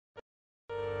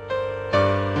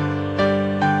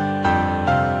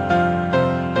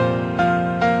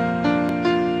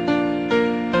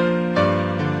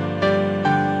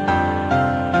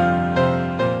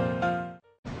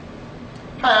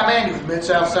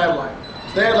Mid-South satellite.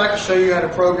 Today I'd like to show you how to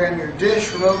program your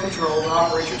dish remote control to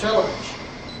operate your television.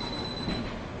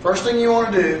 First thing you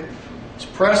want to do is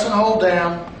press and hold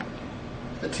down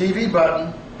the TV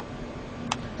button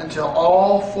until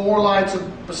all 4 lights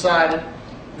beside it,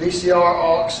 VCR,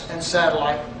 aux, and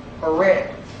satellite, are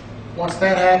red. Once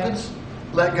that happens,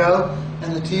 let go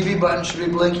and the TV button should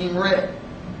be blinking red.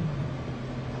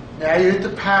 Now you hit the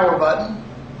power button.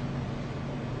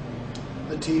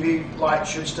 The TV light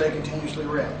should stay continuously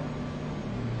red.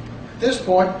 At this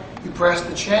point, you press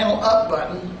the channel up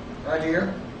button right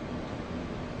here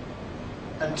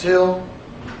until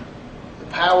the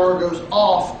power goes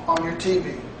off on your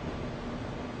TV.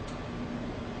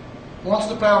 Once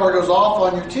the power goes off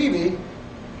on your TV,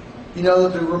 you know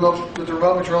that the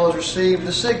remote control has received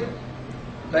the signal.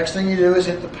 Next thing you do is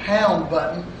hit the pound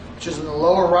button, which is in the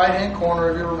lower right-hand corner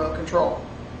of your remote control.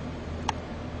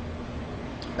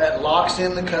 That locks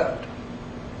in the code.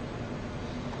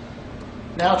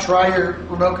 Now try your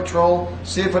remote control,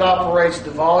 see if it operates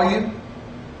the volume.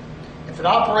 If it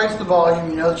operates the volume,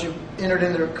 you know that you've entered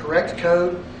in the correct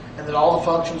code and that all the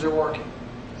functions are working.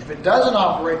 If it doesn't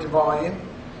operate the volume,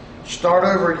 start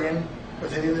over again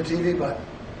with hitting the TV button.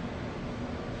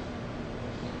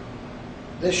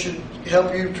 This should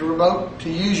help you to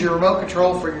use your remote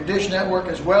control for your dish network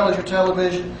as well as your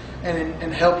television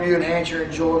and help you enhance your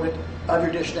enjoyment of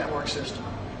your dish network system.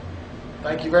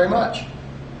 Thank you very much.